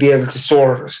to be able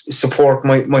to support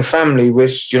my family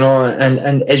with, you know,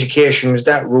 and education was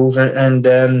that route,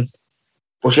 and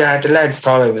but yeah, the lads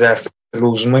thought I was after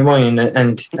losing my mind,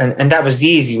 and that was the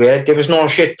easy way. There was no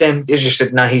shit then. They just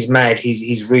said, nah, he's mad.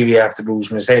 He's really after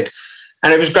losing his head.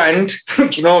 And it was grand,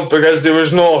 because there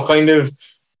was no kind of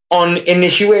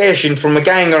initiation from a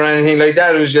gang or anything like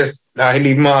that. It was just, nah, he'll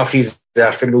leave him off. He's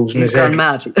after losing his head. He's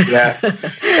gone mad. Yeah,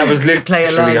 that was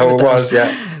literally how it was.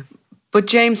 Yeah. But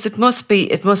James, it must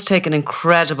take an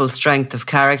incredible strength of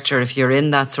character if you're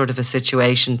in that sort of a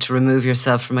situation to remove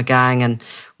yourself from a gang. And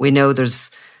we know there's,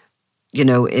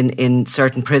 in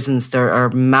certain prisons there are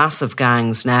massive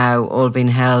gangs now, all being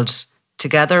held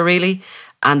together really,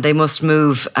 and they must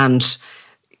move and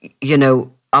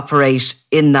operate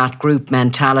in that group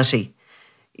mentality,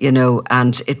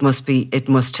 and it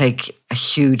must take a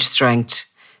huge strength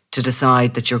to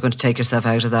decide that you're going to take yourself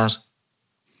out of that.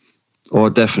 Oh,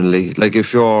 definitely. Like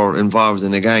if you're involved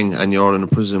in a gang and you're in a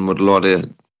prison with a lot of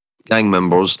gang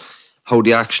members, how do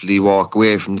you actually walk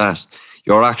away from that?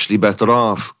 You're actually better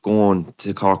off going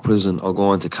to Cork Prison or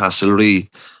going to Castlereagh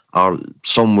or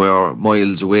somewhere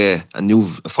miles away, and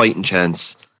you've a fighting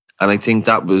chance. And I think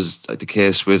that was the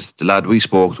case with the lad we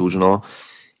spoke to,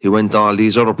 He went to all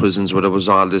these other prisons where there was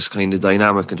all this kind of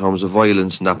dynamic in terms of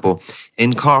violence and that. But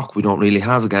in Cork, we don't really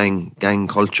have a gang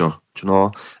culture,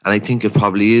 And I think it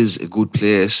probably is a good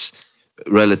place,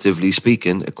 relatively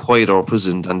speaking, a quieter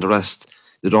prison than the rest.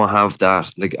 They don't have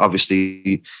that. Like,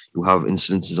 obviously, you have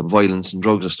incidences of violence and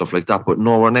drugs and stuff like that, but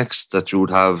nowhere next that you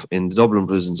would have in the Dublin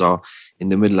prisons or in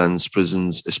the Midlands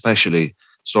prisons especially.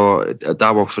 So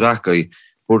that worked for that guy.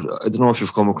 But I don't know if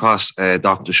you've come across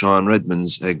Dr. Sean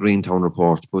Redmond's Greentown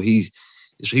report, but he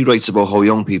writes about how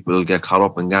young people get caught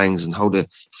up in gangs and how they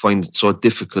find it so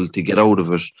difficult to get out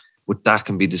of it. But that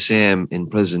can be the same in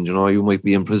prison. You might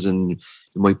be in prison,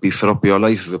 you might be fed up with your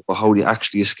life of it, but how do you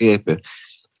actually escape it?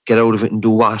 Get out of it and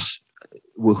do what?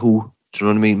 With who? Do you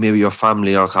know what I mean? Maybe your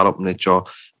family are caught up in it, your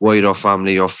wider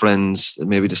family, your friends,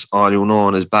 maybe that's all you know,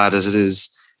 and as bad as it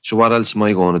is. So what else am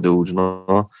I going to do?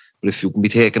 But if you can be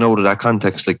taken out of that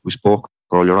context, like we spoke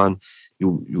earlier on,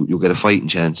 you get a fighting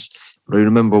chance. But I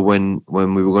remember when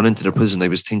we were going into the prison, I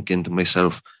was thinking to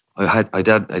myself, I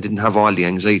didn't have all the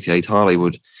anxiety I thought I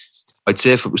would. I'd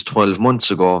say if it was 12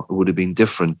 months ago, it would have been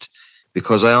different,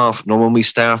 because I often know when we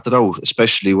started out,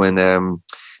 especially when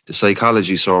the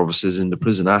psychology services in the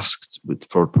prison asked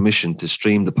for permission to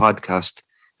stream the podcast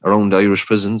around the Irish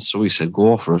prisons, so we said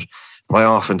go for it. But I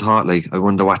often thought, I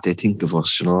wonder what they think of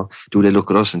us, Do they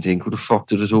look at us and think, who the fuck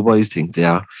do the two boys think they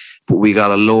are? But we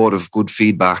got a load of good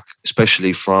feedback,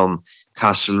 especially from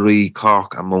Castlereagh,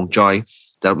 Cork and Mountjoy,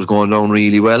 that was going down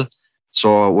really well.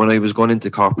 So when I was going into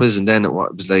Cork Prison, then it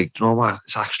was like, you know what,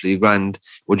 it's actually grand.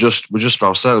 We're just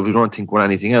ourselves. We don't think we're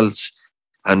anything else,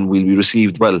 and we'll be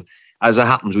received well. As it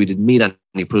happens, we didn't meet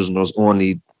any prisoners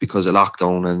only because of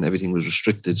lockdown and everything was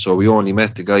restricted. So we only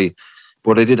met the guy.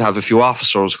 But I did have a few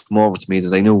officers come over to me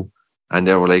that I knew, and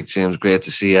they were like, James, great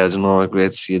to see you,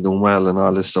 great to see you doing well and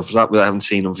all this stuff. I haven't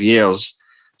seen them for years.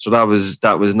 So that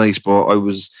was nice, but I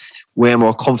was way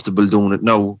more comfortable doing it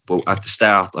now. But at the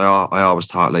start, I always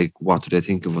thought, what do they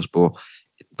think of us? But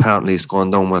apparently it's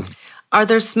gone down well. Are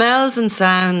there smells and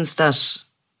sounds that,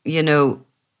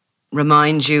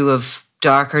 remind you of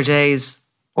darker days?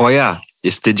 Oh, yeah.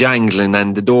 It's the jangling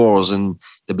and the doors and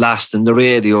the blasting the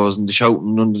radios and the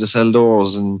shouting under the cell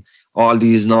doors and all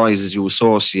these noises you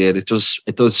associate. It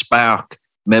does spark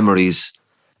memories.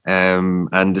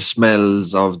 And the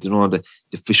smells of, the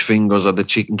fish fingers or the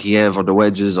chicken Kiev or the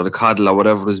wedges or the coddle or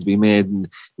whatever is being made and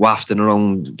wafting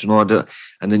around,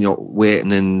 and then you're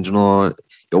waiting and, you're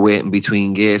waiting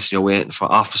between gates, you're waiting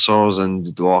for officers and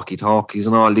the walkie-talkies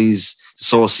and all these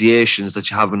associations that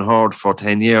you haven't heard for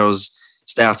 10 years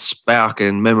start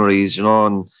sparking memories,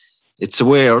 and it's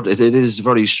weird. It is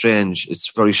very strange. It's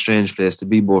a very strange place to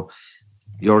be, but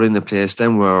you're in a place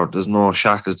then where there's no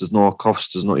shackles, there's no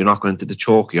cuffs, you're not going into the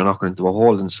choke, you're not going into a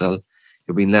holding cell,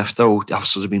 you're being left out. The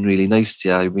officers have been really nice to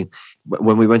you.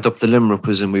 When we went up to Limerick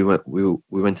prison, we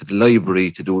went to the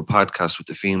library to do a podcast with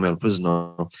the female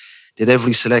prisoner. They had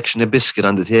every selection of biscuit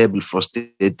on the table for us.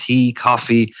 They had tea,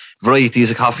 coffee,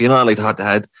 varieties of coffee and all like that they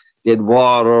had. They had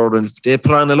water and they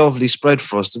put on a lovely spread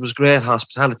for us. There was great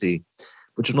hospitality.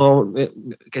 But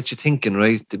it gets you thinking,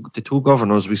 right? The two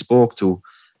governors we spoke to,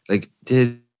 they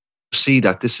see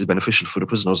that this is beneficial for the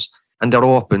prisoners and they're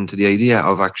open to the idea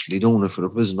of actually doing it for the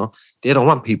prisoner. They don't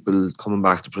want people coming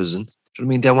back to prison. Do you know what I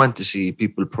mean? They want to see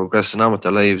people progressing on with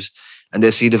their lives, and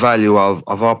they see the value of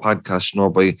our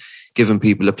podcast, by giving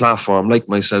people a platform like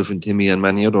myself and Timmy and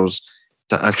many others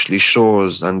that actually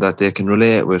shows and that they can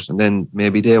relate with. And then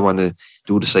maybe they want to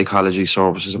do the psychology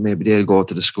services, or maybe they'll go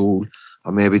to the school,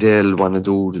 or maybe they'll want to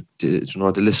do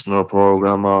the listener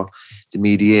program or the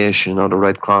mediation or the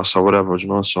Red Cross or whatever,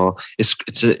 So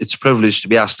it's a privilege to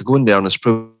be asked to go in there, and it's a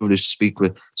privilege to speak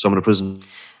with some of the prisoners.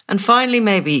 And finally,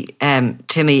 maybe,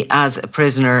 Timmy, as a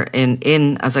prisoner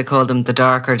in, as I call them, the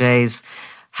darker days,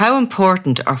 how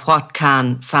important or what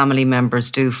can family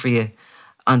members do for you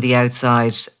on the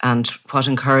outside, and what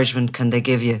encouragement can they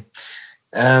give you?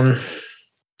 I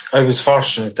was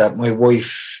fortunate that my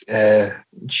wife,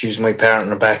 she was my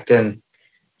partner back then,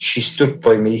 she stood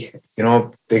by me,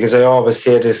 because I always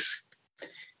say this,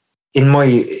 in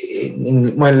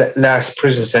my last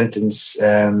prison sentence,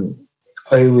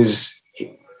 I was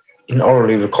in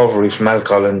early recovery from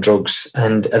alcohol and drugs,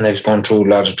 and I was going through a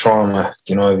lot of trauma.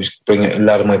 I was bringing a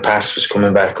lot of my past was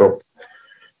coming back up,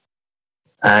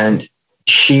 and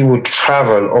she would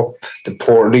travel up the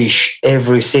Portlaoise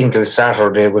every single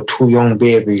Saturday with 2 young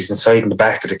babies inside in the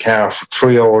back of the car for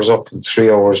 3 hours up and 3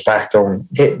 hours back down,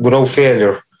 without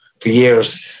failure for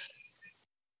years.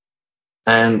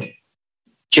 And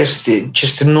just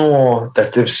to know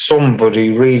that there's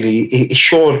somebody really, it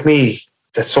showed me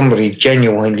that somebody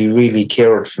genuinely really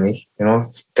cared for me,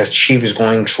 that she was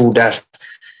going through that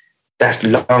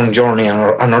long journey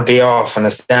on her day off on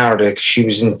a Saturday. She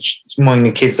was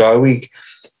minding kids all week,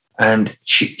 and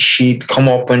she'd come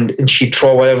up and she'd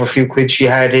throw whatever few quid she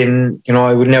had in.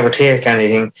 I would never take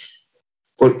anything,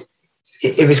 but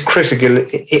it was critical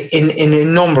in a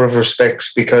number of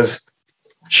respects, because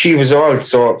she was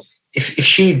also,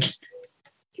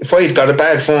 if I'd got a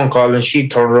bad phone call and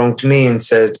she'd turn around to me and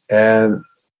said,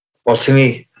 well, to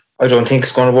me, I don't think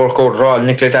it's going to work out at all,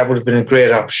 Nicola, that would have been a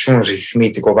great opportunity for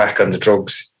me to go back on the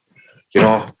drugs,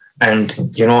 and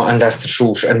that's the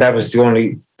truth. And that was the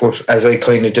only, but as I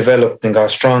kind of developed and got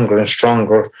stronger and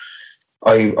stronger,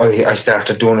 I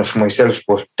started doing it for myself.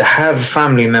 But to have a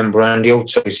family member on the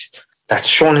outside that's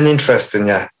shown an interest in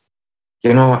you,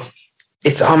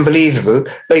 it's unbelievable.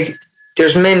 Like,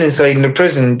 there's men inside in the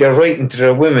prison, they're writing to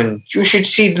their women, you should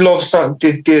see the love song,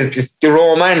 the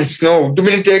romance. No, the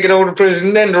minute they get out of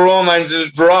prison, then the romance is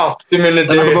dropped. The minute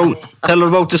Tell her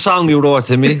about the song you wrote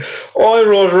to me. Oh,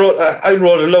 I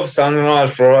wrote a love song and all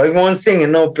for her. I won't sing it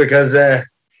now because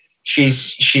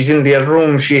she's in the other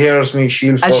room, she hears me,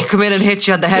 she'll come in and hit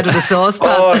you on the head with a saucepan.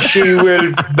 Oh, she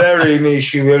will bury me,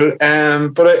 she will.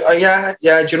 But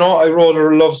I wrote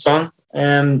her a love song.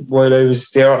 While I was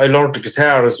there, I learned the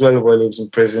guitar as well while I was in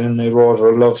prison, and I wrote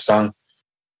her a love song,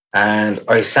 and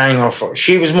I sang her for.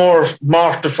 She was more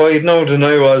mortified now than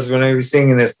I was when I was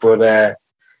singing it, but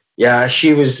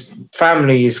she was.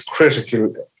 Family is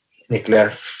critical, Nicola.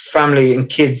 Family and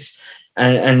kids,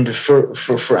 and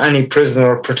for any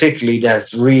prisoner, particularly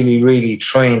that's really, really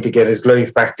trying to get his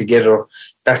life back together,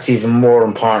 that's even more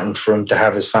important for him to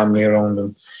have his family around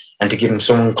him and to give him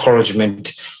some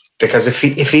encouragement. Because if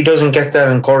he doesn't get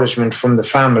that encouragement from the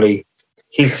family,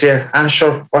 he'll say,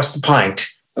 sure, what's the point?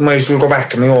 I might as well go back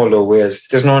to my old ways.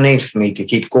 There's no need for me to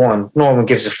keep going. No one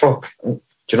gives a fuck,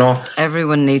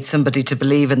 Everyone needs somebody to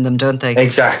believe in them, don't they?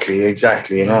 Exactly,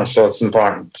 so it's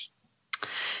important.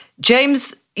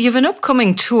 James, you've an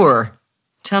upcoming tour.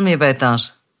 Tell me about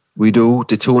that. We do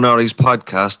the Two Norries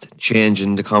podcast,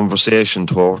 Changing the Conversation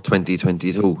Tour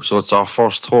 2022. So it's our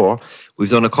first tour.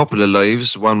 We've done a couple of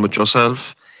lives, one with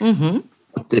yourself. Mm-hmm.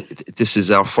 This is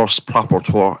our first proper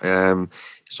tour.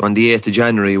 So on the 8th of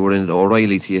January, we're in the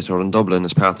O'Reilly Theatre in Dublin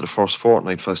as part of the first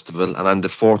Fortnight Festival. And on the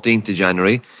 14th of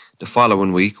January, the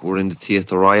following week, we're in the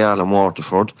Theatre Royal in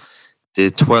Waterford. The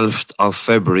 12th of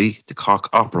February, the Cork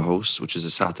Opera House, which is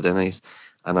a Saturday night.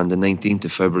 And on the 19th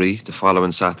of February, the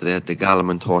following Saturday, at the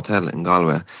Gallimond Hotel in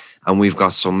Galway. And we've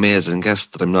got some amazing guests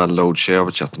that I'm not allowed to share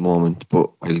with you at the moment, but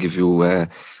I'll give you a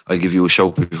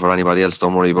shout before anybody else.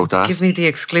 Don't worry about that. Give me the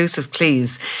exclusive,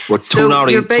 please. But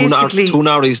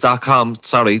Tunorries.com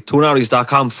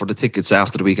for the tickets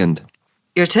after the weekend.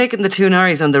 You're taking the Two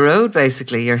Norries on the road,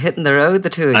 basically. You're hitting the road,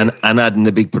 the two of you. And adding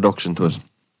a big production to it.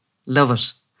 Love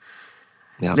it.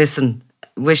 Yeah. Listen,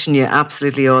 wishing you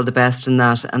absolutely all the best in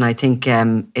that, and I think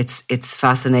it's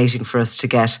fascinating for us to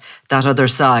get that other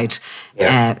side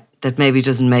that maybe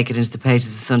doesn't make it into the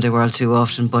pages of Sunday World too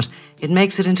often, but it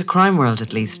makes it into Crime World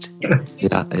at least. Yeah,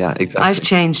 exactly. I've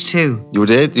changed too. You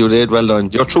did, well done.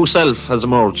 Your true self has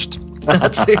emerged.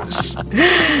 That's it.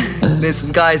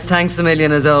 Listen, guys, thanks a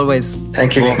million as always.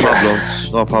 Thank you. No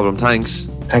problem. Thanks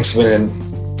a million.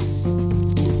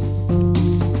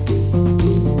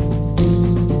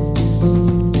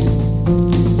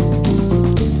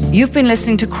 You've been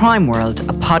listening to Crime World,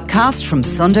 a podcast from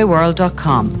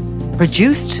SundayWorld.com,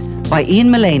 produced by Ian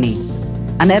Mullaney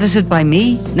and edited by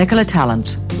me, Nicola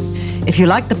Tallant. If you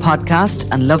like the podcast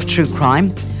and love true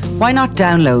crime, why not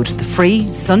download the free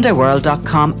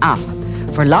SundayWorld.com app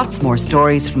for lots more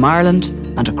stories from Ireland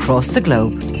and across the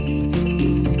globe.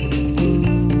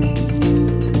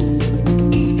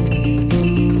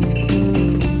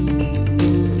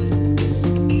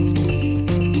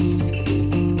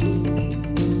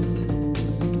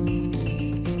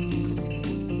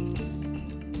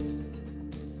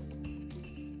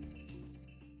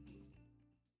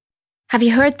 Have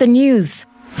you heard the news?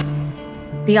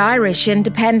 The Irish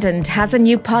Independent has a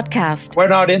new podcast. We're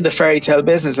not in the fairy tale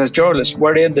business as journalists.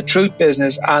 We're in the truth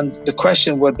business, and the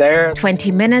question we're there.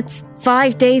 20 minutes,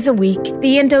 5 days a week.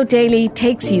 The Indo Daily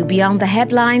takes you beyond the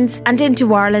headlines and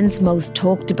into Ireland's most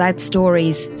talked about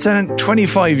stories. So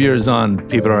 25 years on,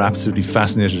 people are absolutely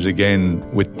fascinated again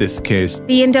with this case.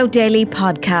 The Indo Daily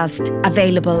podcast,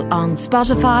 available on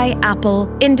Spotify, Apple,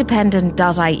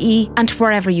 independent.ie and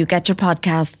wherever you get your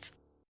podcasts.